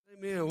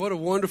Man, what a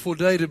wonderful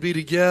day to be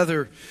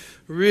together.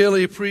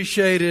 Really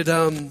appreciated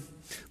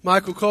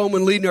Michael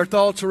Coleman leading our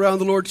thoughts around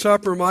the Lord's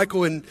Supper.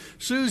 Michael and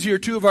Susie are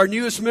two of our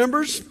newest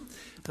members.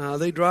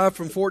 They drive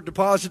from Fort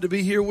Deposit to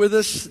be here with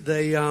us.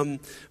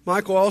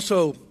 Michael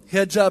also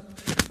heads up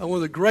one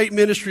of the great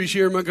ministries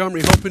here in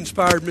Montgomery, Hope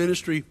Inspired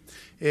Ministry.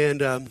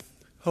 And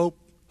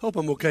Hope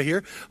I'm okay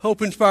here.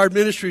 Hope Inspired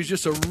Ministry is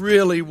just a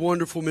really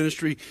wonderful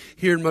ministry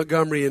here in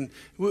Montgomery, and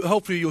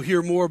hopefully you'll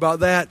hear more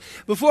about that.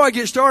 Before I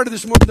get started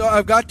this morning, though,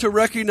 I've got to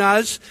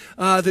recognize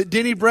that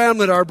Denny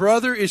Bramlett, our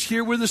brother, is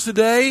here with us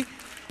today.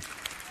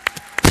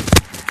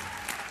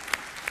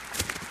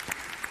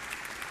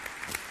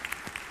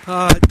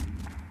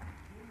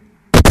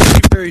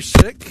 Very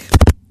sick.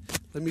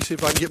 Let me see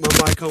if I can get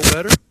my mic on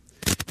better.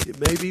 It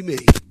may be me.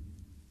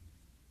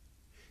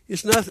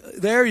 It's not.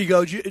 There you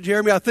go,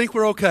 Jeremy. I think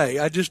we're okay.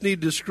 I just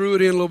need to screw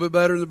it in a little bit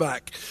better in the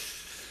back.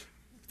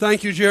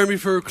 Thank you, Jeremy,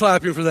 for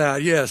clapping for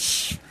that.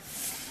 Yes.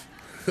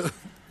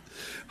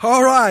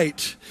 All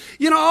right.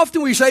 You know,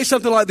 often we say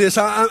something like this.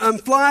 I'm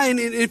flying.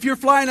 If you're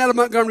flying out of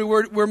Montgomery,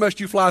 where must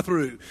you fly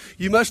through?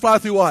 You must fly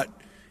through what?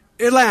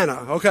 Atlanta.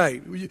 Okay.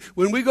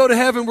 When we go to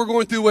heaven, we're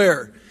going through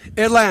where?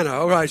 Atlanta.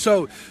 All right.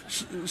 So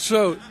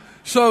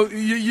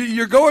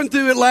you're going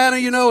through Atlanta,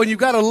 and you've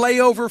got a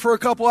layover for a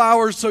couple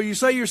hours. So you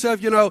say to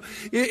yourself,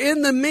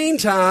 in the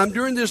meantime,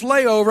 during this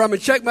layover, I'm going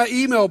to check my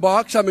email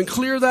box. I'm going to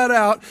clear that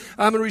out.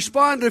 I'm going to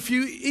respond to a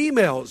few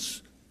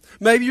emails.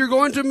 Maybe you're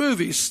going to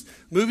movies.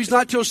 Movie's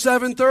not till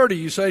 7:30.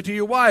 You say to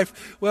your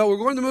wife, well, we're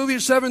going to the movie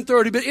at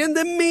 7:30. But in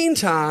the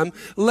meantime,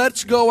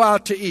 let's go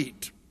out to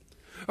eat.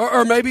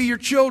 Or maybe your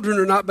children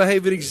are not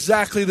behaving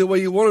exactly the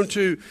way you want them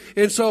to.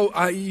 And so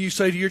you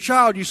say to your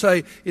child,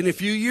 in a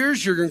few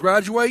years, you're going to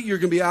graduate, you're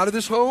going to be out of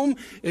this home,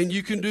 and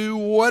you can do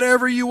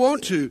whatever you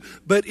want to.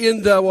 But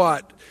in the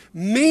what?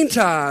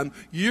 Meantime,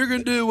 you're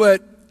going to do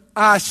what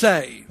I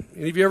say.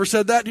 Any of you ever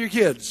said that to your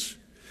kids?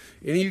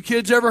 Any of you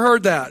kids ever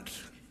heard that?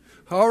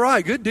 All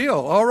right, good deal.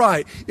 All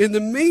right. In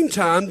the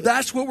meantime,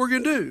 that's what we're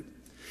going to do.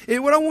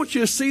 And what I want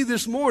you to see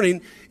this morning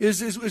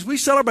is as we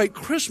celebrate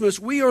Christmas,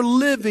 we are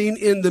living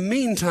in the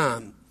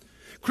meantime.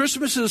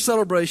 Christmas is a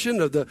celebration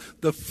of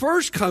the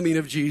first coming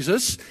of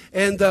Jesus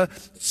and the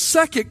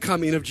second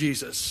coming of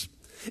Jesus.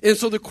 And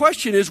so the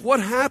question is, what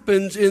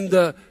happens in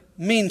the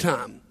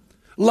meantime?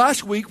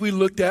 Last week we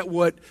looked at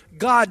what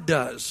God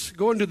does.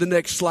 Go into the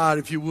next slide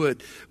if you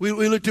would. We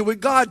looked at what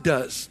God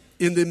does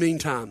in the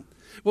meantime.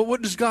 Well,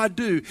 what does God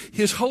do?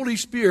 His Holy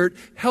Spirit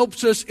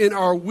helps us in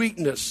our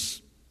weakness.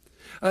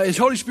 His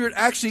Holy Spirit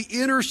actually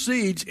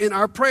intercedes in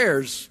our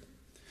prayers.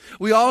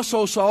 We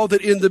also saw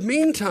that in the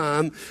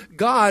meantime,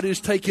 God is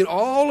taking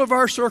all of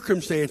our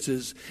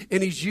circumstances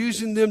and He's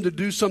using them to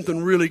do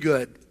something really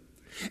good.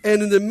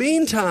 And in the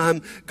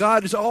meantime,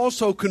 God is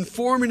also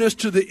conforming us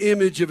to the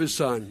image of His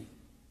Son.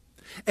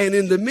 And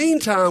in the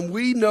meantime,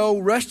 we know,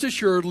 rest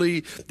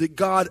assuredly, that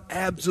God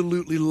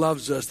absolutely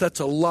loves us. That's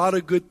a lot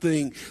of good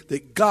thing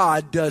that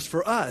God does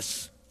for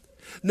us.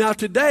 Now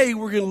today,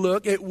 we're going to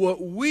look at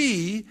what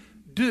we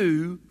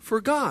do for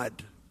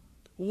God.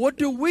 What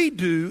do we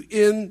do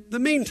in the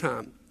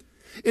meantime?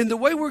 And the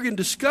way we're going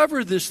to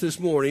discover this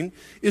morning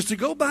is to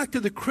go back to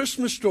the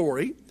Christmas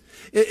story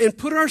and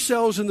put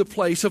ourselves in the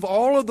place of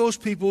all of those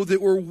people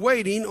that were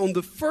waiting on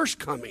the first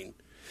coming,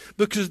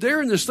 because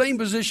they're in the same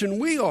position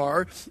we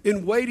are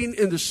in waiting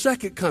in the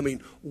second coming.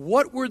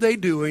 What were they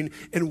doing,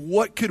 and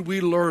what could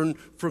we learn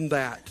from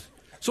that?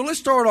 So let's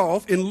start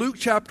off in Luke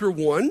chapter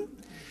 1,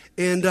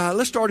 and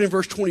let's start in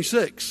verse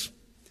 26.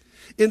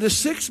 In the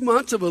 6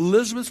 months of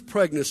Elizabeth's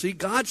pregnancy,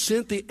 God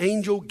sent the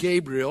angel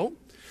Gabriel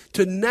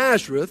to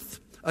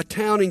Nazareth, a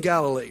town in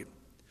Galilee,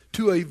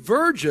 to a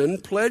virgin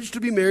pledged to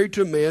be married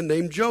to a man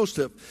named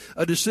Joseph,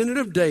 a descendant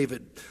of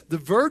David. The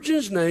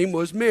virgin's name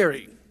was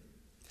Mary.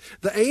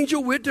 The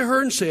angel went to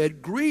her and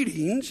said,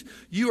 "Greetings,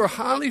 you are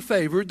highly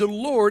favored, the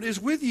Lord is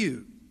with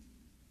you."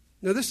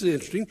 Now this is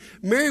interesting.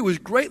 Mary was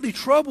greatly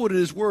troubled at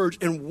his words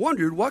and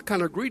wondered what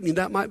kind of greeting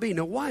that might be.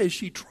 Now why is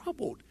she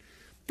troubled?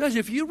 Guys,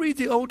 if you read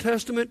the Old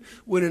Testament,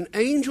 when an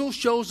angel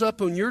shows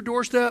up on your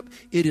doorstep,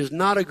 it is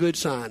not a good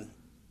sign.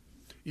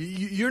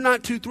 You're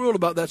not too thrilled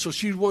about that, so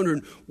she's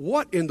wondering,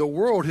 what in the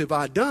world have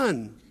I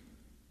done?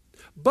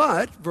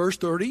 But, verse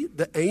 30,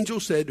 the angel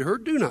said to her,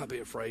 "Do not be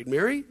afraid,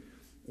 Mary.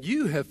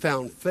 You have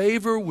found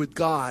favor with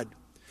God.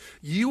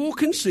 You will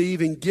conceive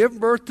and give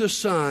birth to a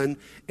son,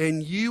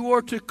 and you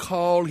are to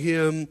call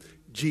him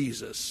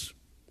Jesus."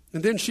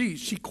 And then she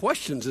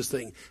questions this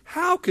thing.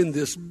 How can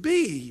this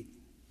be?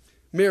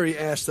 Mary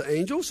asked the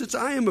angel, "Since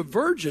I am a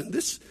virgin,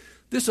 this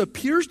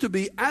appears to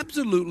be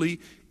absolutely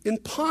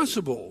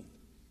impossible."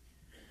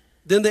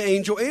 Then the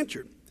angel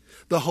answered,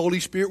 "The Holy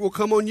Spirit will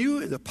come on you,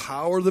 and the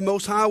power of the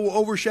Most High will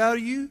overshadow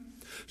you.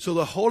 So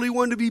the Holy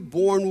One to be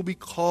born will be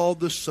called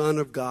the Son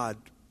of God.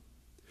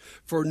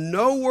 For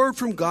no word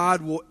from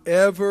God will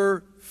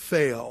ever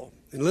fail."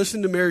 And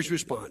listen to Mary's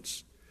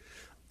response.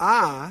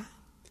 "I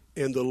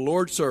am the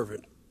Lord's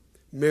servant."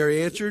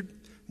 Mary answered,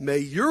 "May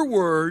your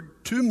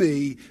word to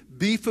me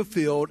be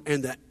fulfilled."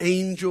 And the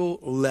angel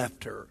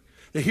left her.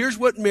 Now here's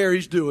what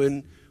Mary's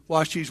doing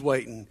while she's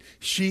waiting.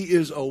 She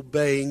is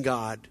obeying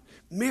God.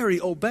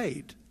 Mary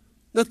obeyed.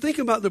 Now think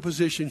about the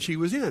position she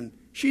was in.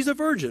 She's a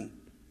virgin.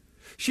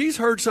 She's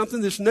heard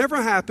something that's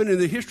never happened in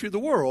the history of the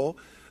world,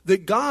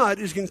 that God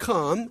is going to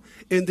come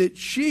and that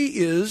she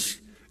is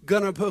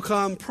going to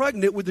become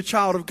pregnant with the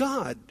child of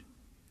God.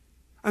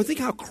 I think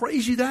how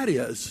crazy that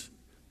is.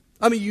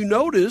 I mean, you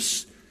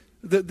notice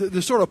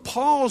the sort of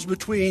pause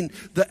between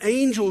the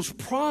angel's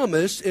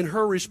promise and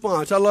her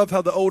response. I love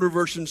how the older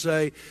versions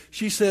say,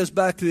 she says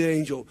back to the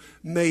angel,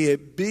 may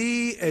it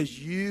be as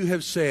you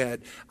have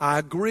said. I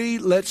agree,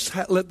 let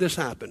this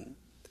happen.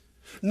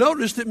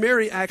 Notice that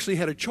Mary actually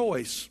had a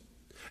choice.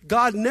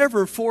 God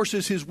never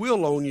forces his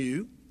will on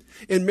you,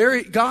 and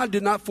God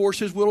did not force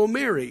his will on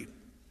Mary.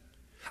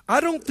 I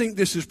don't think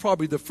this is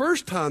probably the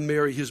first time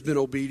Mary has been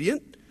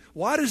obedient.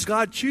 Why does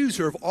God choose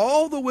her of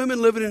all the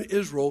women living in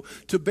Israel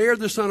to bear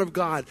the Son of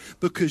God?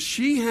 Because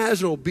she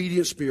has an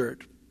obedient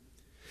spirit.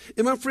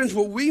 And my friends,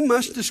 what we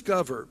must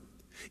discover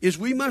is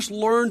we must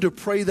learn to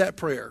pray that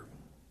prayer.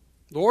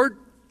 Lord,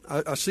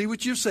 I see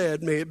what you've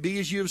said. May it be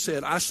as you have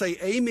said. I say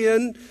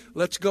amen.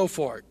 Let's go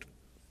for it.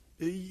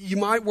 You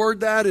might word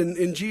that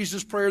in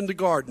Jesus' prayer in the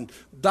garden.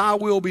 Thy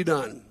will be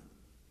done.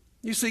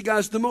 You see,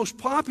 guys, the most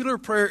popular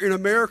prayer in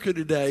America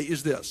today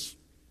is this.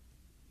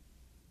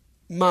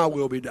 My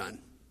will be done.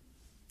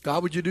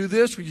 God, would you do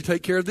this? Would you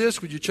take care of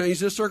this? Would you change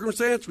this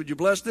circumstance? Would you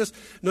bless this?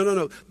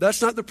 No.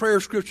 That's not the prayer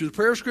of Scripture. The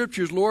prayer of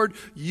Scripture is, Lord,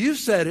 you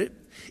said it.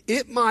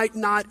 It might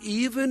not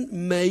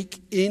even make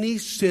any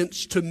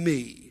sense to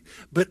me,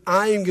 but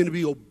I am going to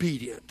be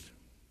obedient.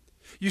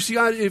 You see,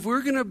 if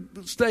we're going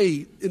to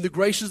stay in the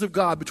graces of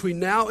God between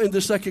now and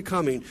the second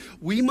coming,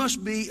 we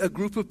must be a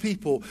group of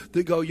people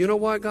that go, you know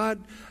what,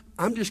 God?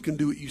 I'm just going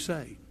to do what you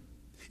say.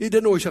 It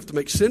doesn't always have to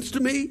make sense to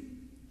me.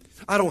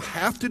 I don't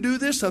have to do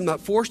this. I'm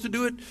not forced to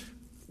do it.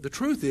 The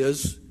truth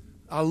is,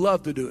 I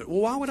love to do it.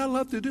 Well, why would I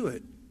love to do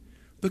it?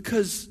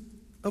 Because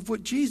of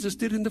what Jesus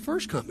did in the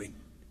first coming.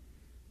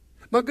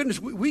 My goodness,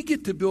 we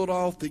get to build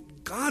off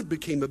that God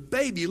became a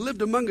baby,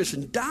 lived among us,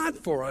 and died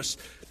for us.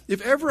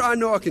 If ever I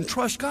know I can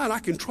trust God, I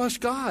can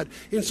trust God.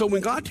 And so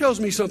when God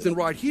tells me something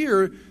right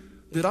here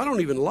that I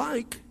don't even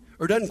like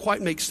or doesn't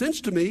quite make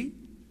sense to me,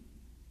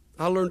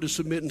 I learn to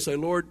submit and say,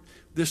 Lord,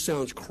 this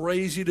sounds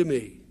crazy to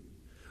me.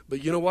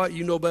 But you know what?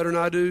 You know better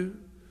than I do.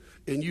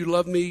 And you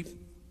love me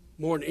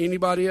more than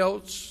anybody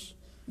else.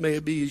 May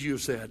it be as you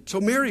have said. So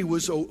Mary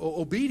was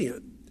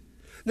obedient.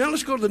 Now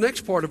let's go to the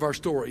next part of our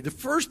story. The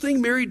first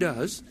thing Mary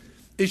does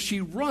is she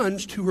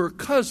runs to her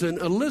cousin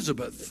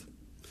Elizabeth.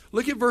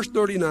 Look at verse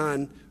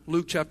 39,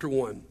 Luke chapter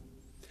 1.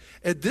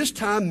 At this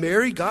time,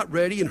 Mary got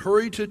ready and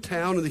hurried to a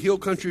town in the hill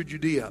country of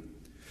Judea.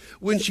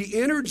 When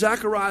she entered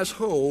Zachariah's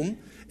home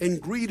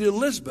and greeted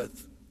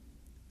Elizabeth.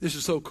 This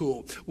is so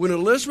cool. When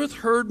Elizabeth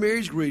heard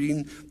Mary's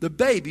greeting, the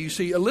baby, you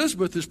see,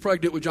 Elizabeth is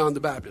pregnant with John the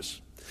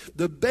Baptist.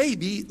 The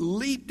baby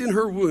leaped in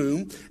her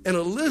womb, and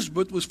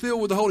Elizabeth was filled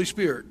with the Holy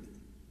Spirit.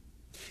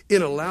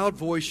 In a loud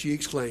voice, she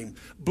exclaimed,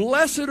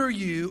 blessed are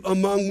you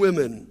among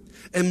women,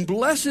 and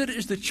blessed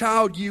is the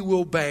child you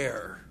will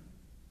bear.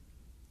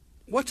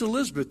 What's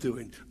Elizabeth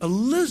doing?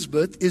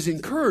 Elizabeth is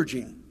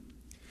encouraging.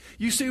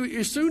 You see,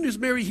 as soon as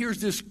Mary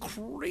hears this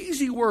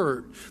crazy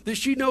word that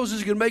she knows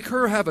is going to make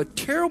her have a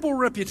terrible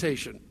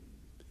reputation,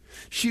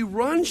 she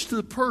runs to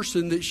the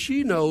person that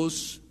she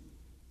knows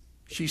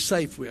she's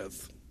safe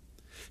with.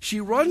 She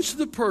runs to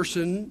the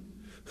person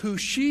who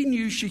she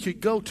knew she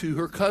could go to,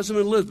 her cousin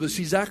Elizabeth.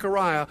 See,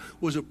 Zachariah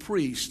was a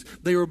priest.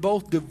 They were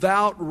both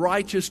devout,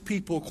 righteous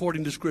people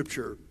according to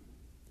Scripture.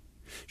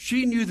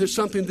 She knew that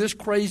something this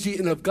crazy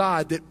and of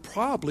God that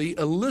probably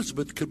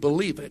Elizabeth could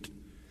believe it.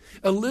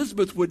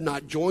 Elizabeth would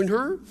not join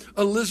her.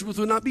 Elizabeth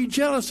would not be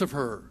jealous of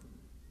her.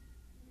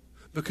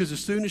 Because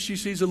as soon as she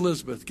sees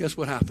Elizabeth, guess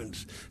what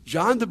happens?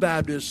 John the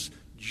Baptist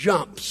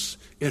jumps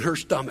in her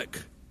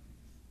stomach.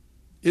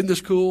 Isn't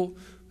this cool?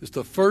 It's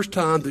the first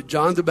time that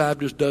John the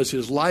Baptist does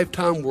his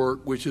lifetime work,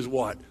 which is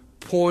what?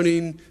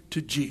 Pointing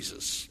to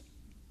Jesus.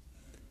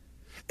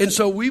 And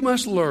so we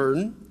must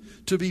learn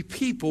to be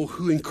people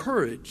who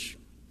encourage.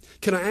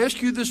 Can I ask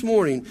you this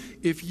morning,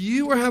 if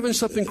you are having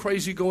something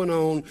crazy going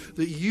on,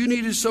 that you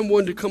needed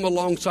someone to come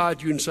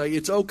alongside you and say,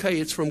 it's okay,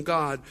 it's from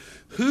God,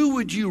 who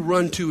would you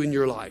run to in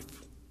your life?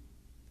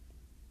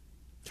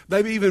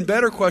 Maybe even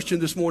better question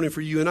this morning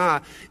for you and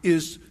I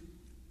is,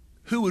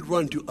 who would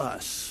run to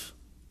us?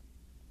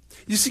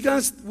 You see,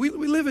 guys, we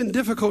live in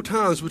difficult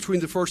times between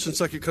the first and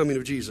second coming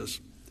of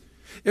Jesus.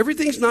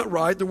 Everything's not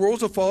right. The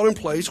world's a fallen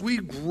place.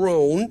 We've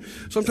grown.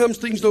 Sometimes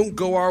things don't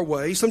go our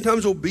way.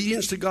 Sometimes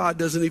obedience to God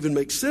doesn't even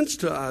make sense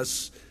to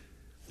us.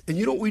 And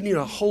you know what we need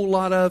a whole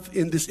lot of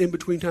in this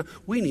in-between time?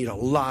 We need a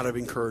lot of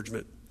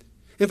encouragement.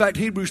 In fact,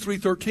 Hebrews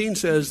 3:13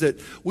 says that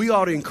we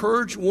ought to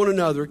encourage one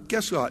another,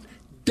 guess what?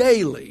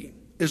 Daily,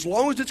 as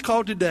long as it's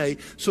called today,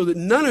 so that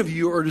none of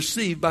you are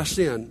deceived by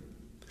sin.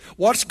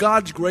 What's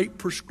God's great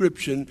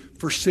prescription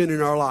for sin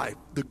in our life?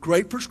 The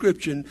great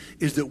prescription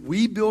is that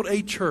we build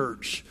a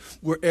church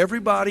where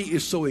everybody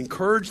is so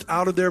encouraged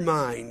out of their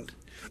mind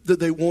that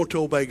they want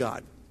to obey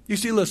God. You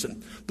see,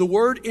 listen, the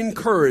word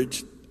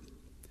encourage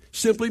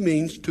simply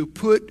means to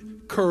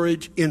put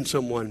courage in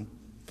someone.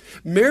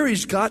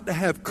 Mary's got to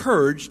have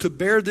courage to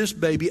bear this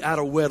baby out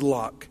of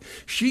wedlock.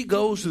 She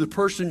goes to the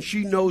person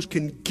she knows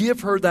can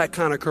give her that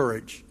kind of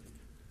courage.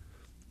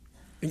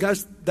 And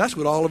guys, that's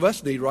what all of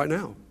us need right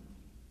now.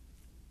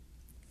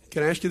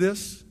 Can I ask you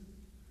this?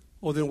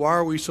 Well, then why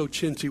are we so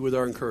chintzy with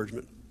our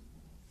encouragement?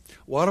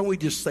 Why don't we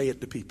just say it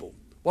to people?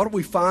 Why don't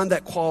we find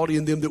that quality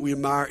in them that we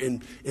admire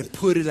and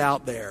put it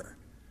out there?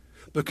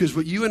 Because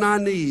what you and I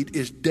need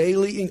is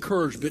daily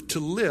encouragement to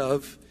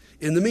live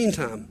in the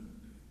meantime.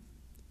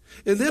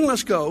 And then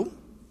let's go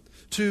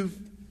to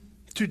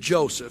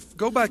Joseph.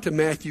 Go back to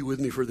Matthew with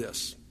me for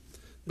this.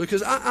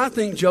 Because I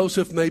think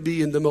Joseph may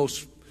be in the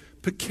most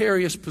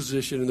precarious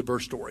position in the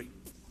birth story.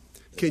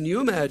 Can you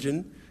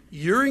imagine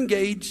you're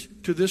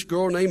engaged to this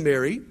girl named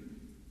Mary,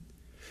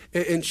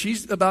 and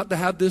she's about to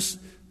have this,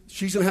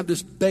 she's going to have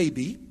this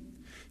baby.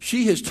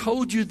 She has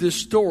told you this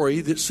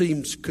story that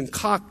seems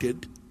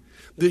concocted,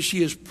 that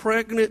she is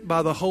pregnant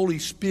by the Holy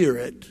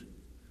Spirit.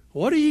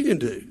 What are you going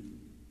to do?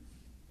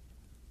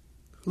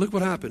 Look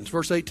what happens.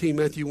 Verse 18,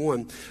 Matthew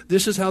 1.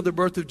 This is how the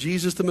birth of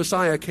Jesus the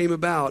Messiah came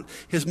about.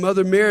 His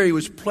mother Mary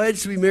was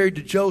pledged to be married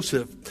to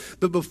Joseph.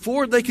 But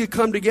before they could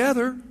come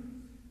together,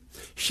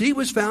 she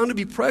was found to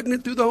be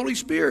pregnant through the Holy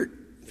Spirit.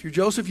 If you're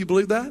Joseph, you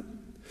believe that?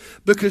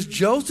 Because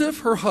Joseph,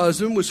 her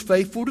husband, was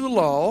faithful to the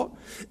law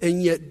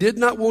and yet did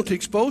not want to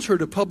expose her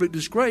to public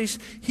disgrace,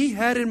 he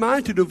had in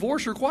mind to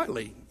divorce her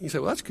quietly. You say,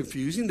 well, that's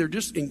confusing. They're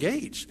just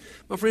engaged.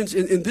 My friends,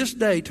 in this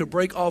day, to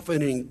break off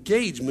an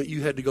engagement,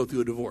 you had to go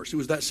through a divorce. It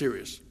was that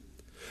serious.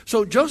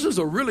 So Joseph's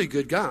a really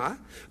good guy,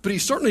 but he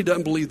certainly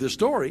doesn't believe this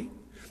story.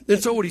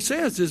 And so what he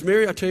says is,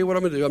 Mary, I tell you what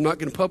I'm going to do. I'm not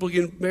going to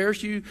publicly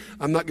embarrass you.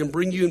 I'm not going to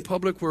bring you in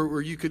public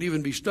where you could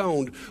even be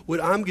stoned.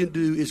 What I'm going to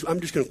do is I'm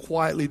just going to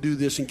quietly do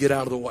this and get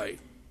out of the way.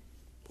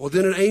 Well,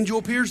 then an angel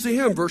appears to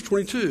him, verse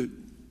 22.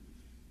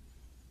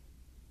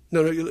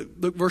 No,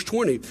 look, verse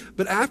 20.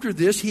 But after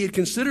this, he had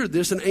considered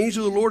this. An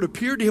angel of the Lord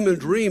appeared to him in a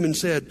dream and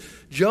said,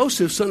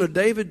 Joseph, son of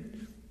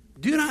David,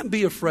 do not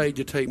be afraid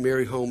to take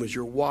Mary home as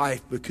your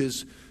wife,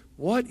 because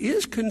what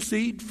is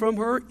conceived from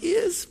her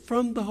is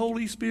from the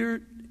Holy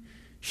Spirit.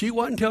 She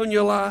wasn't telling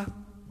you a lie.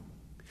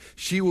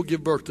 She will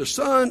give birth to a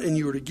son, and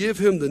you are to give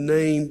him the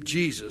name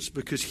Jesus,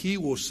 because he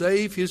will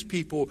save his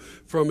people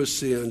from his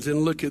sins.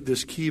 And look at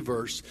this key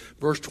verse,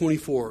 verse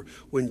 24.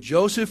 When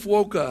Joseph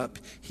woke up,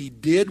 he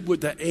did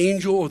what the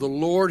angel of the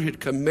Lord had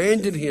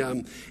commanded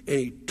him, and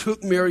he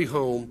took Mary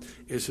home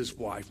as his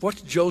wife.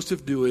 What's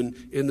Joseph doing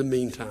in the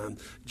meantime?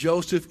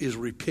 Joseph is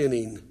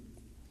repenting.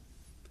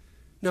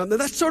 Now,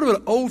 that's sort of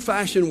an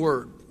old-fashioned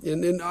word.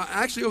 And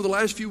actually, over the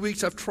last few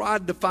weeks, I've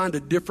tried to find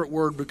a different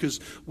word because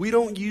we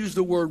don't use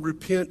the word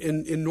repent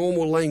in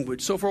normal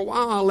language. So for a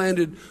while, I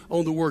landed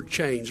on the word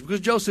change because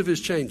Joseph is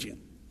changing.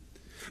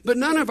 But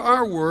none of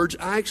our words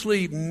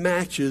actually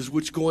matches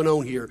what's going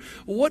on here.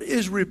 What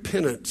is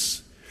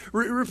repentance?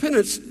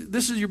 Repentance,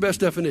 this is your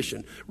best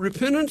definition.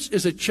 Repentance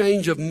is a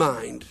change of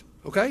mind,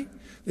 okay?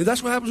 And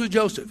that's what happens with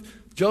Joseph.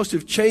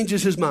 Joseph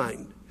changes his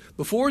mind.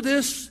 Before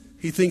this,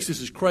 he thinks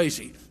this is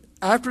crazy.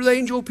 After the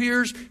angel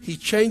appears, he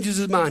changes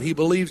his mind. He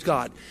believes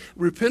God.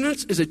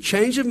 Repentance is a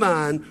change of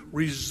mind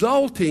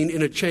resulting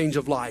in a change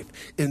of life.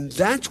 And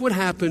that's what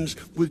happens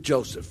with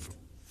Joseph.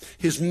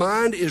 His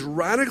mind is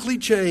radically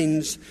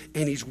changed,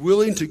 and he's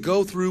willing to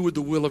go through with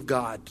the will of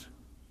God.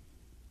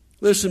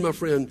 Listen, my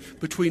friend,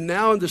 between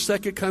now and the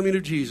second coming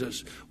of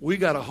Jesus, we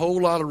got a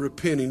whole lot of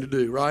repenting to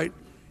do, right?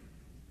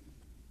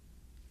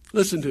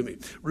 Listen to me.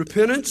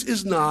 Repentance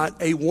is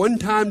not a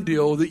one-time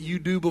deal that you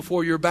do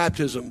before your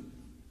baptism.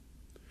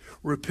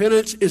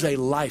 Repentance is a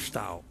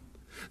lifestyle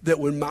that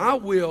when my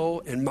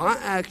will and my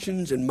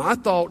actions and my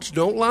thoughts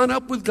don't line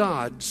up with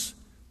God's,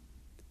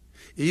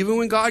 even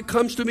when God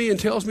comes to me and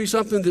tells me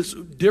something that's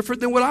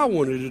different than what I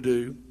wanted to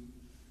do,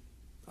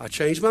 I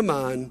change my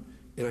mind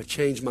and I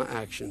change my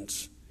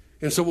actions.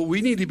 And so what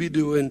we need to be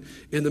doing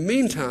in the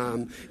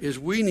meantime is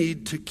we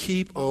need to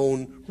keep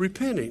on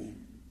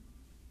repenting.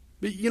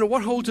 But you know,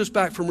 what holds us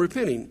back from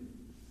repenting?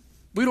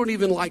 We don't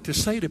even like to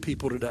say to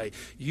people today,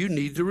 you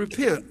need to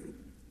repent.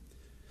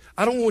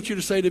 I don't want you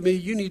to say to me,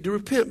 you need to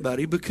repent,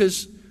 buddy,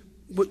 because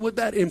what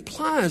that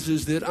implies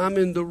is that I'm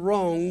going in the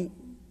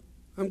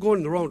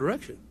wrong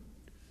direction.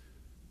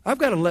 I've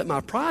got to let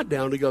my pride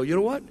down to go, you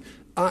know what?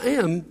 I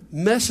am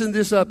messing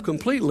this up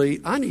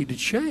completely. I need to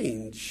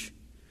change.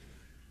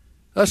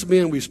 Us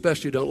men, we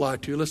especially don't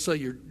like to. Let's say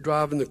you're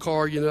driving the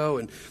car, you know,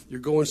 and you're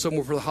going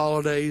somewhere for the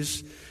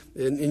holidays,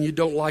 and you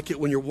don't like it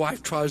when your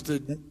wife tries to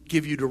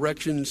give you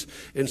directions,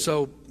 and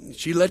so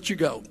she lets you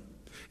go.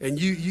 And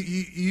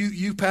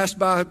you passed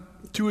by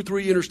 2 or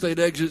 3 interstate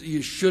exits.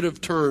 You should have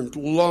turned a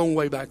long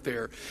way back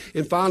there.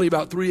 And finally,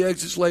 about 3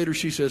 exits later,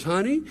 she says,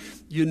 honey,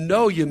 you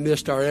know you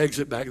missed our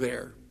exit back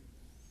there.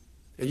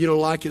 And you don't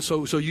like it,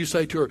 so you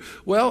say to her,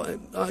 well,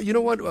 you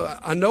know what?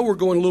 I know we're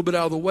going a little bit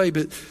out of the way,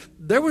 but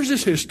there was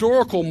this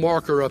historical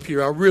marker up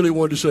here I really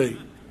wanted to see.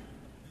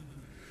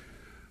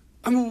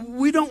 I mean,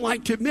 we don't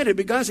like to admit it,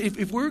 but guys,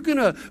 if we're going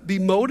to be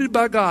molded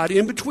by God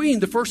in between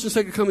the first and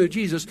second coming of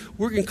Jesus,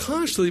 we're going to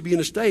constantly be in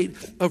a state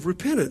of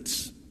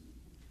repentance.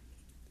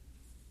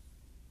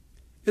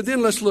 And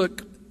then let's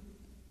look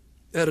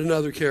at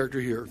another character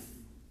here.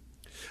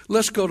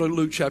 Let's go to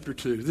Luke chapter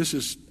 2. This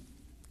is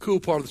a cool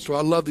part of the story.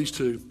 I love these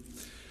two.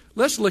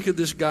 Let's look at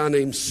this guy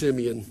named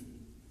Simeon.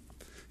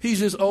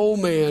 He's this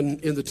old man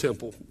in the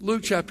temple.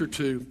 Luke chapter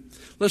 2.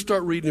 Let's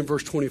start reading in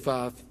verse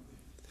 25.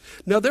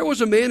 Now there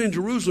was a man in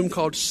Jerusalem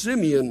called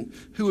Simeon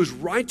who was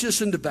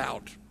righteous and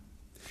devout.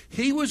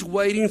 He was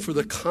waiting for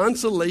the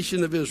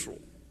consolation of Israel.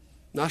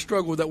 Now I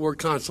struggle with that word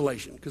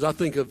consolation because I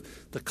think of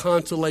the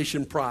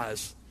consolation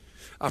prize.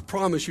 I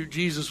promise you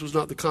Jesus was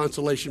not the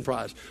consolation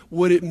prize.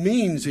 What it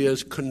means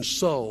is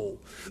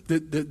console.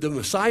 The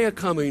Messiah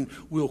coming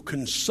will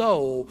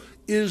console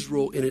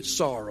Israel in its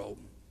sorrow.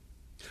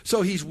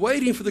 So he's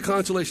waiting for the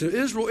consolation of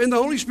Israel, and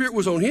the Holy Spirit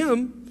was on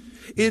him.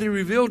 It had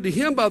revealed to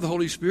him by the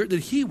Holy Spirit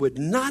that he would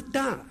not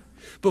die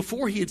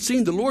before he had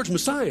seen the Lord's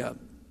Messiah.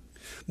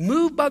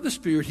 Moved by the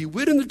Spirit, he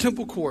went in the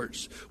temple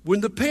courts. When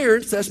the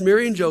parents, that's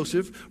Mary and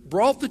Joseph,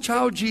 brought the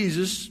child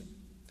Jesus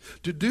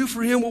to do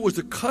for him what was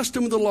the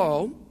custom of the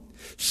law,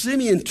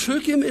 Simeon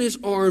took him in his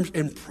arms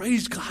and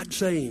praised God,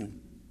 saying,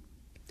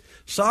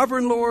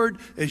 Sovereign Lord,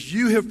 as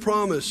you have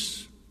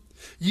promised,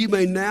 you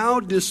may now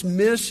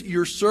dismiss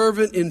your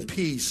servant in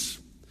peace,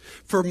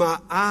 for my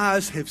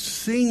eyes have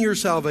seen your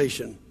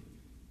salvation,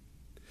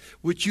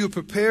 which you have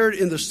prepared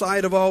in the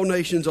sight of all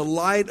nations, a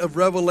light of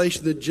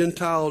revelation to the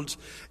Gentiles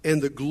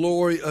and the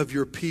glory of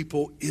your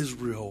people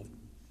Israel.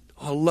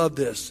 I love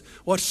this.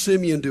 What's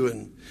Simeon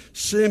doing?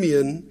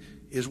 Simeon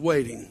is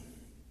waiting.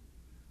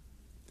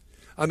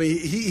 I mean,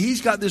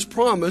 he's got this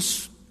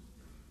promise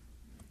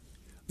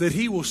that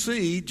he will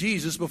see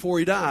Jesus before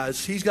he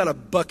dies. He's got a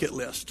bucket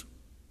list.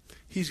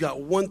 He's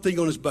got one thing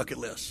on his bucket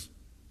list.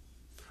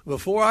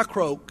 Before I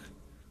croak,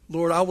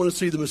 Lord, I want to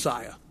see the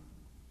Messiah.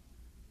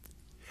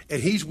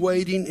 And he's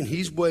waiting, and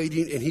he's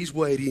waiting, and he's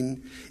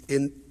waiting.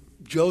 And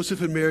Joseph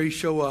and Mary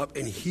show up,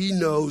 and he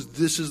knows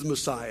this is the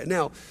Messiah.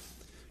 Now,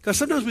 because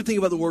sometimes we think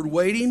about the word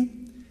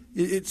waiting,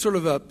 it's sort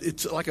of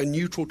it's like a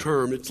neutral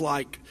term. It's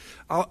like,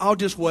 I'll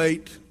just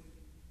wait.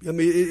 I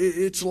mean,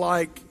 it's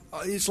like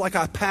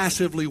I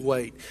passively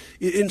wait.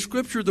 In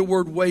Scripture, the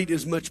word wait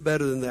is much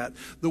better than that.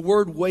 The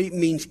word wait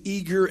means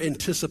eager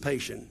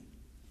anticipation.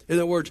 In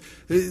other words,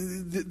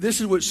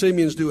 this is what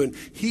Simeon's doing.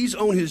 He's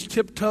on his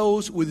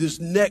tiptoes with his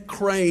neck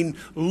craned,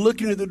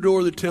 looking at the door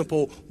of the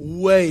temple,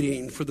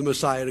 waiting for the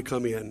Messiah to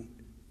come in.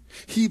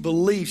 He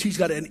believes, he's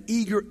got an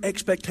eager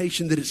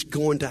expectation that it's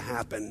going to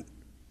happen.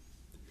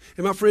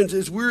 And my friends,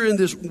 as we're in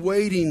this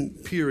waiting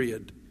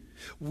period,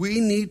 we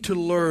need to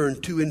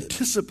learn to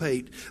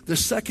anticipate the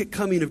second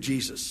coming of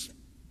Jesus.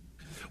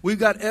 We've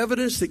got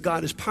evidence that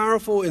God is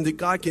powerful and that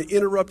God can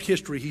interrupt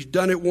history. He's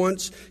done it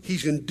once.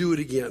 He's going to do it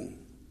again.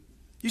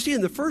 You see,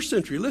 in the first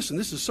century, listen,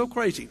 this is so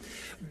crazy.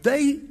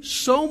 They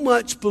so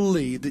much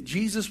believed that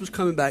Jesus was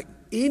coming back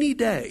any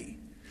day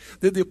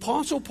that the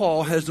Apostle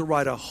Paul has to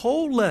write a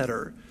whole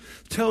letter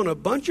telling a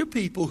bunch of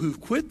people who've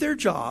quit their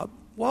job.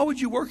 Why would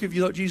you work if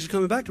you thought Jesus is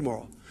coming back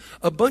tomorrow?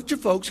 A bunch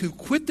of folks who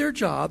quit their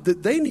job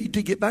that they need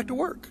to get back to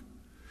work,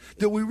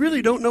 that we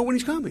really don't know when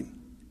he's coming.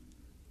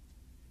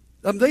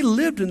 They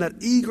lived in that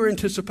eager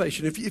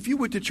anticipation. If you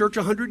went to church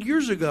 100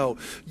 years ago,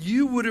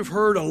 you would have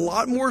heard a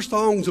lot more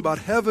songs about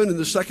heaven and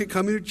the second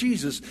coming of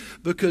Jesus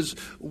because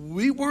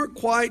we weren't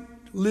quite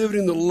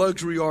living in the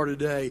luxury we are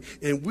today,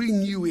 and we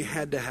knew we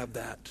had to have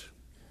that.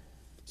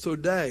 So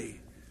today,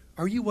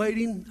 are you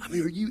waiting? I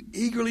mean, are you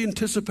eagerly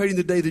anticipating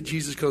the day that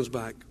Jesus comes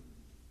back?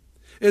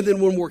 And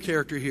then one more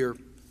character here.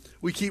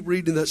 We keep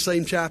reading that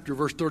same chapter,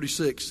 verse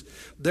 36.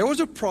 There was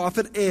a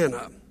prophet,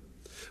 Anna,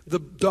 the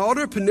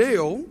daughter of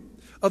Peniel,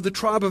 of the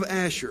tribe of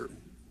Asher.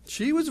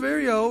 She was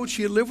very old.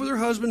 She had lived with her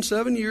husband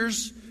 7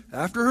 years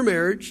after her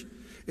marriage,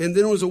 and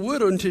then was a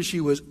widow until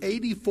she was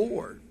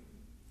 84.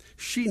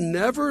 She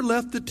never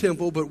left the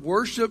temple, but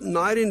worshiped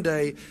night and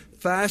day,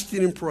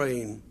 fasting and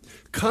praying.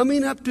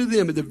 Coming up to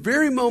them at the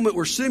very moment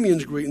where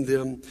Simeon's greeting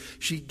them,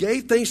 she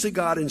gave thanks to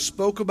God and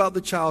spoke about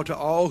the child to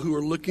all who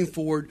were looking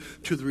forward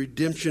to the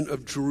redemption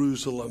of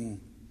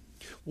Jerusalem.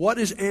 What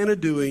is Anna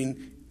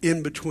doing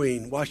in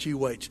between while she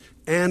waits?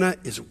 Anna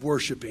is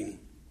worshiping.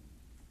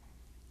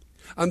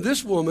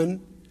 This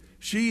woman,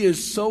 she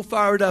is so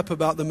fired up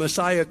about the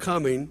Messiah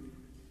coming.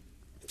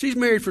 She's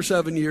married for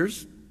 7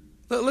 years.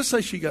 Let's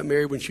say she got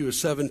married when she was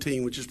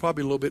 17, which is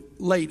probably a little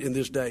bit late in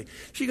this day.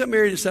 She got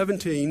married at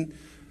 17.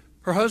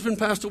 Her husband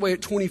passed away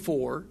at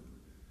 24.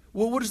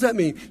 Well, what does that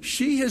mean?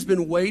 She has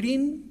been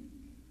waiting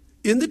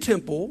in the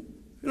temple.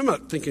 And I'm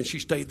not thinking she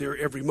stayed there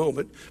every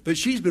moment, but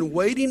she's been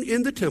waiting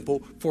in the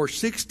temple for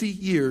 60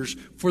 years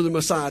for the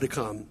Messiah to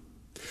come.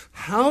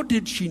 How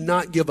did she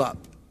not give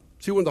up?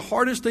 See, one of the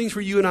hardest things for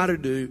you and I to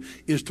do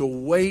is to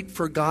wait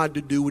for God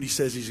to do what he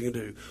says he's going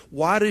to do.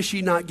 Why does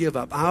she not give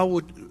up? I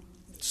would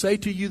say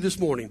to you this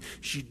morning,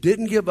 she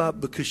didn't give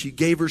up because she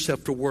gave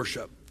herself to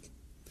worship.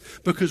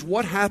 Because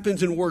what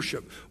happens in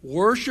worship?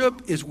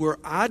 Worship is where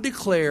I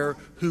declare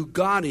who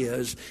God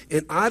is,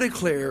 and I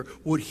declare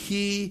what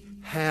He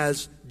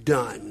has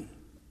done.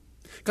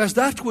 Guys,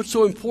 that's what's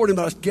so important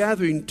about us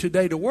gathering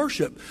today to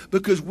worship,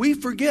 because we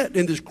forget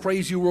in this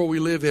crazy world we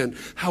live in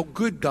how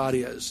good God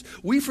is.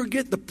 We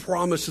forget the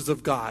promises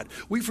of God.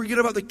 We forget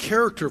about the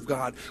character of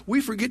God. We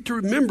forget to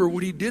remember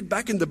what He did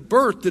back in the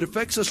birth that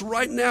affects us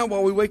right now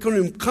while we wait on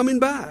Him coming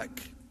back.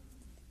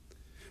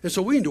 And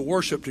so we need to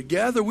worship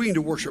together. We need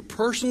to worship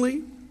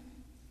personally,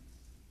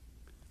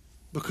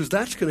 because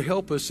that's going to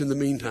help us in the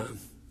meantime.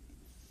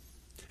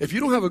 If you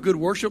don't have a good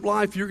worship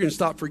life, you're going to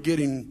stop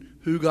forgetting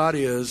who God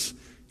is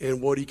and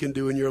what He can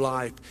do in your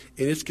life.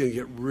 And it's going to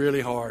get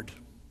really hard.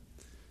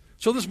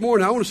 So this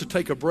morning, I want us to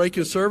take a break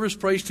in service.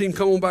 Praise team,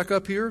 come on back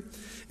up here.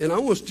 And I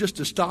want us just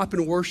to stop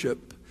and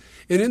worship.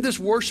 And in this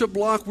worship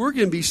block, we're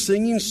going to be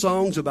singing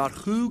songs about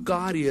who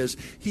God is.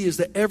 He is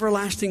the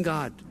everlasting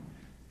God.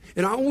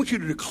 And I want you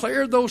to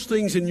declare those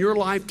things in your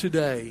life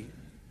today.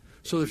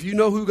 So if you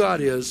know who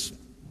God is,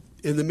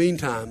 in the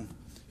meantime,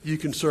 you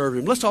can serve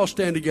Him. Let's all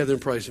stand together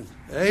and praise Him.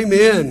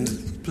 Amen.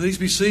 Please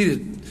be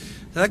seated.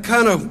 That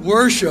kind of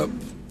worship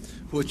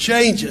will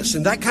change us.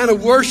 And that kind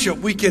of worship,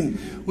 we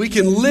can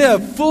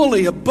live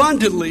fully,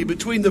 abundantly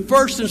between the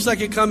first and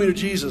second coming of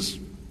Jesus.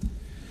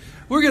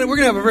 We're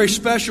gonna have a very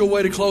special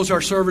way to close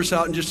our service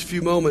out in just a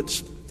few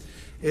moments.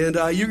 And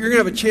you're going to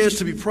have a chance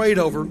to be prayed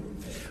over.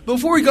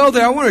 Before we go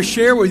there, I want to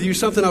share with you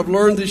something I've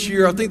learned this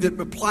year. I think that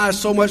applies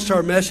so much to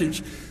our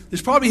message.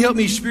 It's probably helped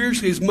me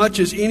spiritually as much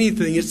as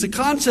anything. It's the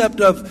concept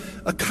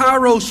of a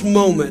kairos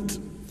moment.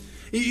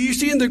 You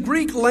see, in the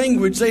Greek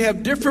language, they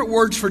have different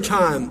words for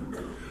time.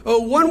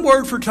 One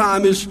word for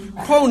time is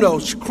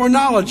chronos,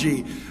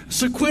 chronology,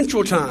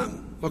 sequential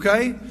time,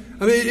 okay?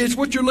 I mean, it's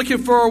what you're looking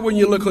for when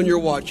you look on your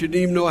watch. You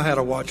didn't even know I had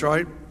a watch,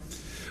 right?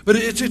 But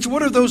it's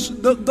what are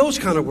those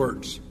kind of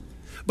words.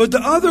 But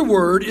the other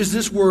word is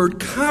this word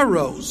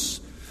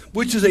kairos,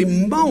 which is a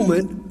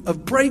moment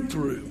of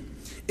breakthrough.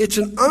 It's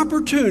an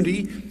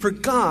opportunity for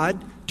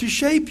God to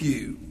shape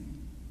you.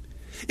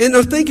 And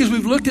I think as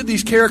we've looked at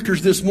these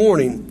characters this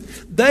morning,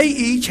 they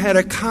each had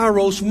a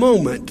kairos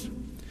moment.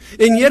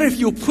 And yet if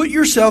you'll put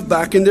yourself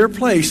back in their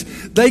place,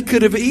 they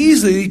could have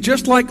easily,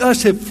 just like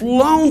us, have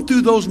flown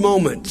through those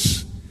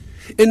moments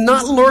and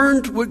not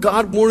learned what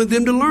God wanted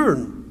them to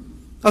learn.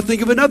 I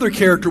think of another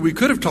character we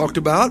could have talked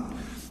about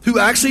who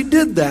actually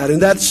did that,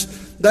 and that's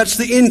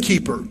the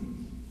innkeeper.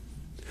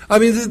 I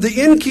mean, the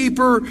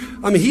innkeeper,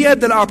 he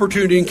had that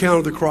opportunity to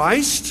encounter the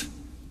Christ,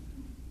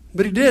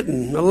 but he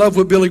didn't. I love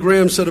what Billy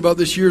Graham said about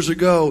this years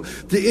ago.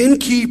 The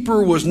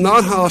innkeeper was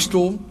not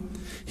hostile.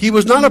 He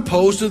was not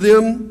opposed to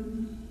them.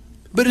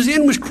 But his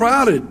inn was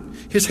crowded.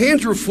 His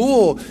hands were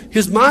full.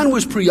 His mind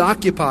was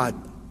preoccupied.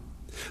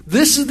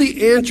 This is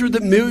the answer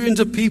that millions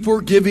of people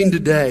are giving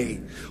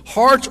today.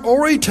 Hearts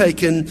already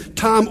taken,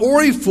 time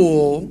already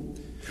full.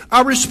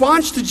 Our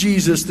response to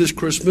Jesus this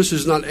Christmas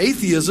is not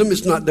atheism.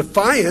 It's not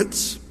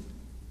defiance.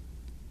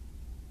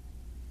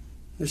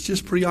 It's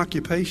just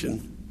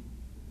preoccupation.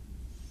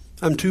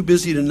 I'm too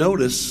busy to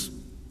notice.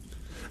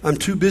 I'm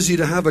too busy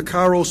to have a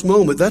kairos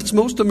moment. That's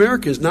most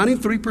Americans.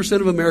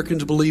 93% of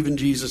Americans believe in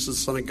Jesus as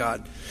the Son of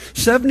God.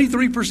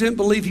 73%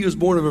 believe He was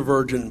born of a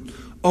virgin.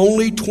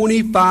 Only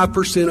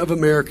 25% of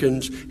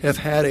Americans have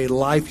had a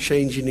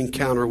life-changing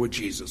encounter with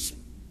Jesus.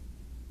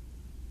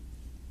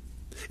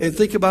 And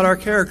think about our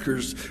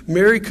characters.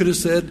 Mary could have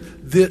said,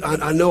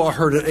 I know I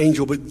heard an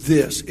angel, but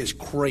this is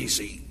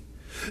crazy.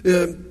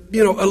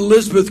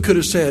 Elizabeth could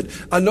have said,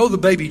 I know the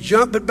baby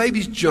jumped, but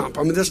babies jump.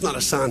 That's not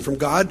a sign from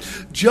God.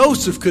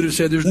 Joseph could have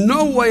said, there's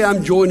no way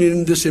I'm joining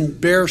in this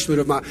embarrassment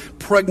of my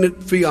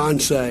pregnant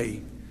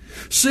fiance.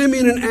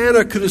 Simeon and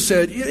Anna could have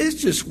said, it's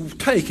just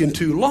taking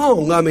too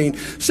long.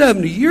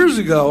 70 years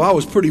ago, I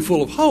was pretty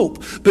full of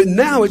hope, but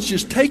now it's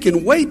just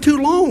taking way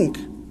too long.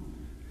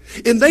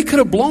 And they could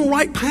have blown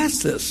right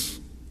past this.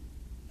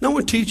 Now I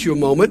want to teach you a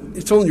moment.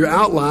 It's on your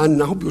outline,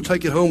 and I hope you'll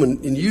take it home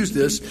and use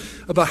this,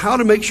 about how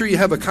to make sure you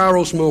have a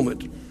kairos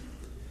moment.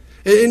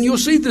 And you'll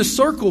see this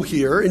circle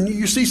here, and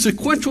you see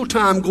sequential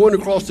time going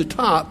across the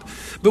top,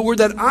 but where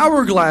that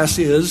hourglass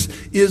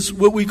is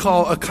what we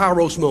call a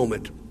kairos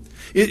moment.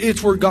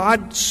 It's where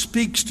God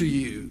speaks to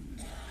you.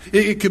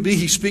 It could be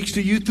He speaks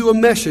to you through a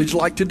message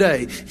like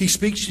today. He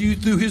speaks to you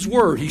through His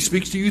Word. He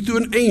speaks to you through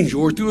an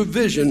angel or through a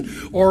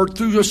vision or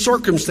through a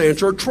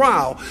circumstance or a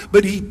trial.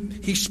 But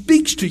He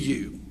speaks to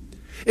you.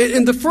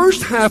 And the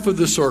first half of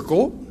the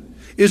circle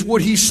is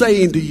what He's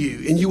saying to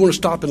you, and you want to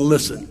stop and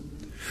listen.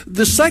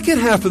 The second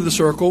half of the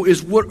circle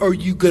is what are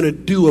you going to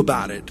do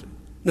about it?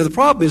 Now the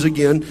problem is,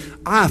 again,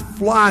 I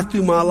fly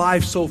through my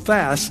life so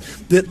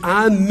fast that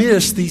I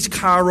miss these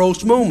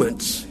kairos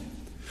moments.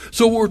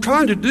 So what we're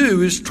trying to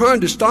do is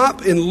trying to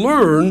stop and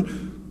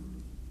learn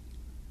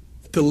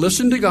to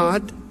listen to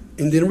God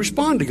and then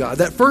respond to God.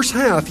 That first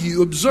half,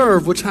 you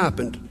observe what's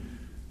happened.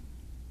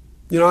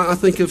 You know, I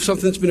think of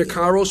something that's been a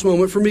Kairos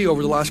moment for me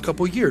over the last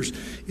couple of years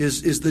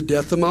is the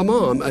death of my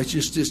mom. It's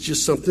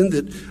just something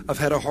that I've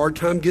had a hard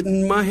time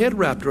getting my head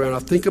wrapped around. I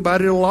think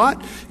about it a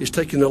lot. It's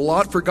taken a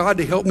lot for God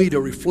to help me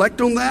to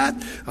reflect on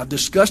that. I've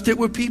discussed it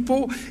with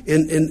people,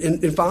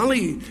 and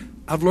finally,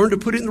 I've learned to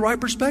put it in the right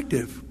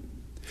perspective.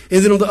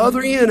 And then on the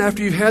other end,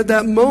 after you've had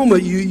that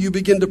moment, you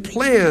begin to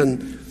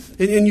plan.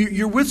 And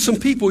you're with some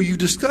people you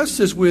discuss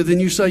this with, and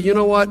you say, you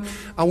know what?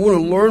 I want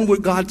to learn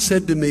what God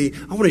said to me.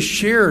 I want to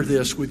share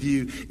this with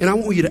you, and I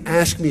want you to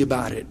ask me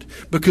about it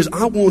because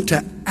I want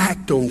to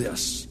act on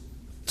this.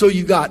 So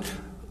you got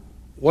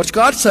what's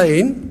God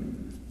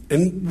saying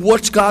and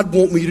what's God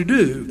want me to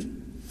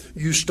do.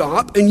 You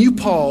stop and you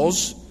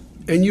pause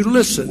and you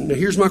listen. Now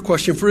here's my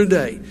question for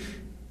today.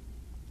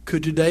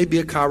 Could today be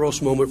a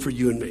Kairos moment for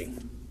you and me?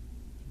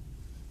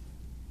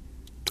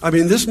 I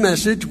mean, this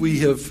message we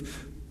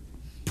have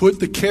put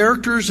the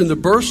characters in the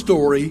birth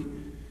story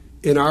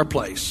in our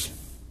place.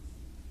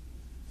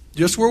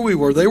 Just where we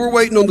were. They were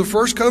waiting on the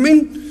first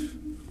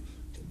coming,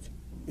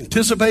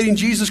 anticipating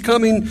Jesus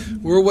coming.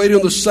 We're waiting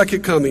on the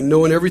second coming,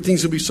 knowing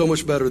everything's going to be so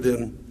much better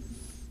then.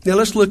 Now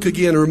let's look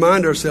again and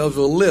remind ourselves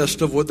of a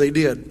list of what they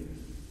did.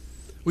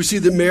 We see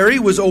that Mary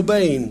was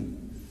obeying.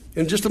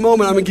 In just a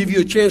moment, I'm going to give you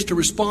a chance to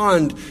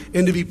respond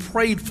and to be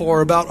prayed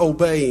for about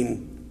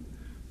obeying.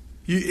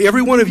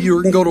 Every one of you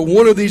are going to go to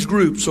one of these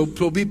groups, so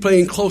be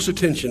paying close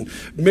attention.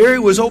 Mary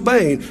was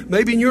obeying.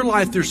 Maybe in your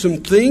life there's some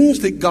things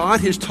that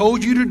God has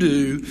told you to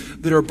do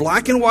that are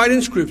black and white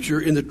in Scripture,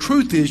 and the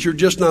truth is you're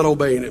just not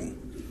obeying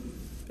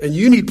Him. And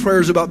you need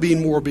prayers about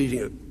being more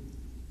obedient.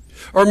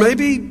 Or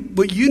maybe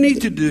what you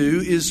need to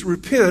do is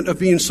repent of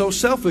being so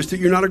selfish that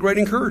you're not a great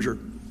encourager.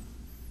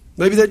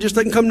 Maybe that just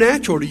doesn't come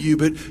natural to you,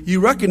 but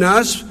you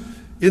recognize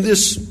in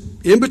this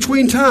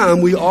in-between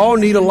time we all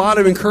need a lot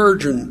of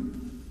encouragement.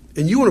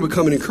 And you want to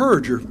become an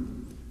encourager.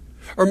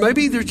 Or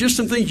maybe there's just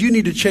some things you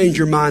need to change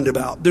your mind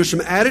about. There's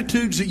some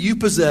attitudes that you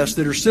possess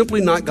that are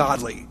simply not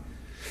godly.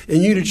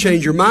 And you need to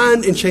change your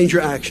mind and change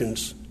your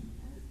actions.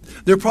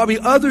 There are probably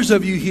others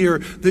of you here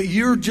that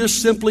you're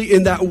just simply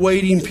in that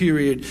waiting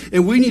period.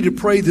 And we need to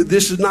pray that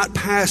this is not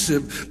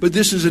passive, but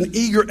this is an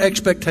eager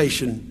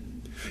expectation.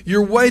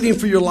 You're waiting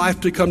for your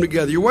life to come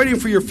together. You're waiting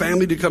for your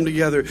family to come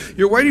together.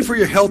 You're waiting for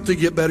your health to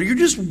get better. You're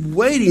just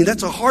waiting.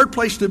 That's a hard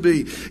place to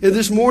be. And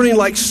this morning,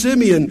 like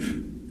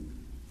Simeon,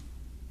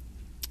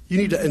 you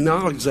need to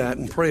acknowledge that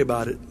and pray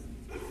about it.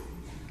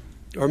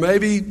 Or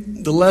maybe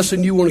the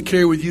lesson you want to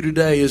carry with you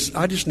today is,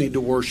 I just need to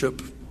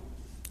worship.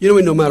 You know,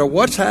 no matter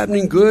what's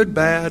happening, good,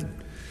 bad,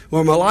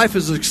 whether my life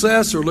is a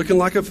success or looking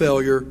like a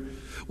failure,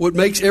 what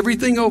makes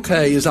everything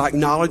okay is I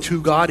acknowledge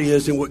who God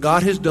is and what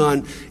God has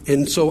done,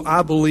 and so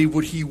I believe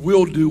what He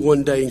will do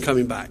one day in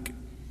coming back.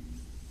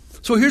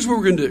 So here's what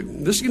we're going to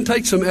do. This can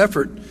take some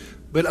effort,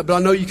 but I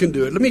know you can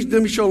do it. Let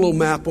me show a little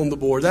map on the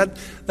board.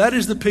 That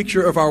is the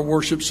picture of our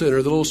worship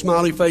center, the little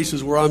smiley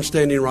faces where I'm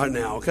standing right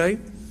now, okay?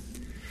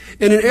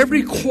 And in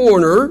every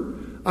corner,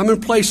 I'm going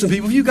to place some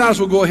people. If you guys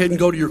will go ahead and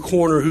go to your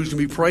corner who's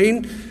going to be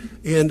praying,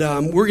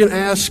 and we're going to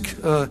ask...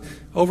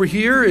 over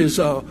here is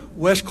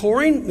Wes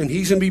Coring, and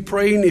he's going to be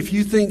praying if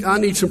you think I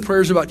need some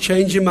prayers about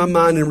changing my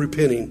mind and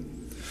repenting.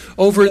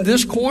 Over in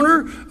this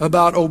corner,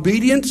 about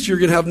obedience, you're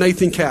going to have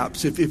Nathan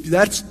Capps, if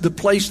that's the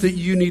place that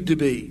you need to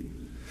be.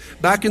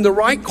 Back in the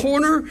right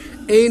corner,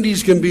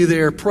 Andy's going to be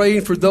there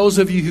praying for those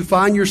of you who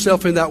find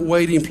yourself in that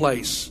waiting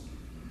place.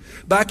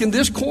 Back in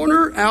this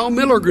corner, Al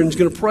Milligren's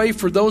going to pray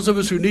for those of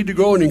us who need to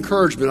grow in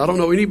encouragement. I don't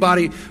know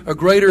anybody a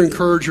greater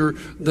encourager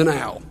than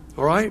Al,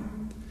 all right?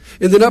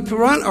 And then up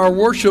front, our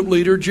worship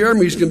leader,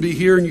 Jeremy's going to be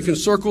here, and you can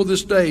circle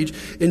this stage.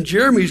 And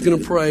Jeremy's going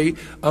to pray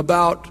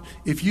about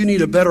if you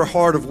need a better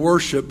heart of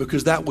worship,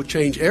 because that will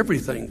change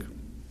everything.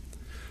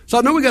 So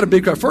I know we got a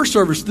big crowd. First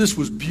service, this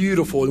was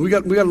beautiful, and we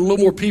got a little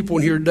more people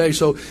in here today.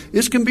 So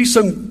it's going to be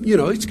some,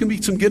 it's going to be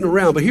some getting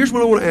around. But here's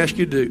what I want to ask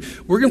you to do.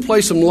 We're going to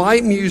play some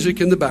light music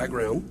in the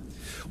background.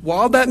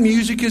 While that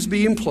music is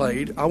being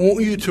played, I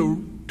want you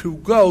to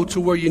go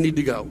to where you need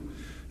to go.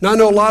 Now, I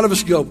know a lot of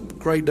us go,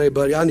 great day,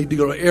 buddy, I need to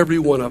go to every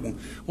one of them.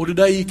 Well,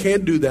 today you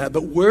can't do that,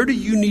 but where do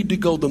you need to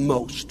go the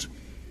most?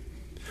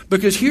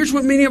 Because here's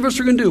what many of us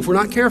are going to do. If we're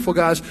not careful,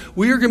 guys,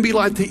 we are going to be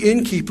like the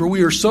innkeeper.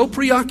 We are so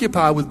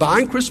preoccupied with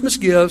buying Christmas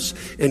gifts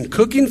and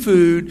cooking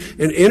food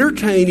and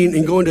entertaining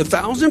and going to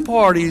 1,000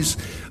 parties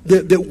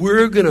that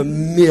we're going to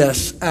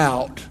miss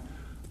out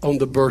on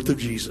the birth of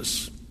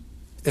Jesus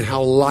and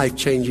how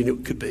life-changing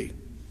it could be.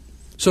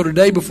 So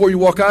today, before you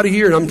walk out of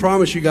here, and I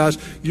promise you guys,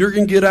 you're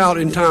going to get out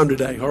in time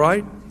today, all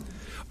right?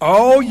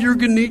 All you're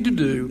going to need to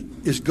do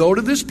is go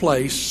to this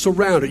place,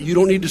 surround it. You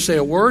don't need to say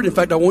a word. In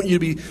fact, I want you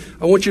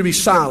to be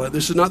silent.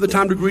 This is not the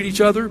time to greet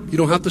each other. You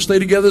don't have to stay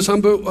together as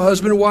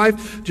husband and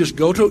wife. Just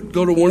go to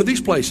one of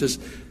these places.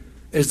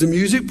 As the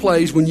music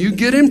plays, when you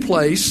get in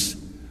place,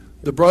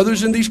 the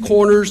brothers in these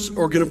corners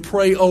are going to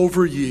pray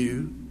over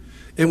you.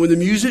 And when the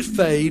music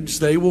fades,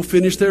 they will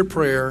finish their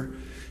prayer,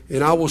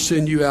 and I will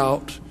send you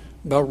out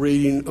by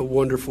reading a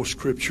wonderful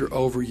scripture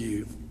over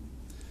you.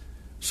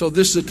 So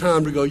this is a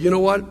time to go, you know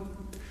what?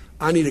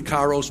 I need a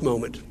Kairos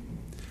moment.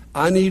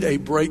 I need a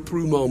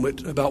breakthrough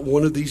moment about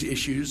one of these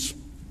issues.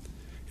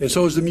 And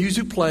so as the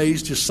music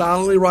plays, just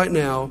silently right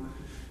now,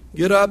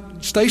 get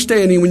up, stay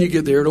standing when you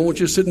get there. I don't want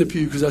you to sit in the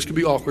pew because that's going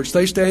to be awkward.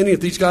 Stay standing.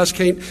 If these guys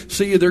can't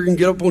see you, they're going to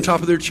get up on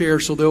top of their chair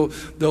so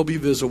they'll be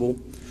visible.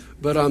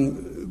 But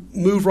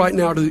move right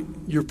now to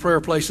your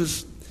prayer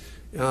places.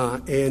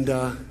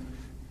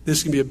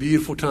 This can be a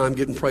beautiful time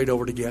getting prayed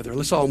over together.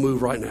 Let's all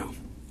move right now.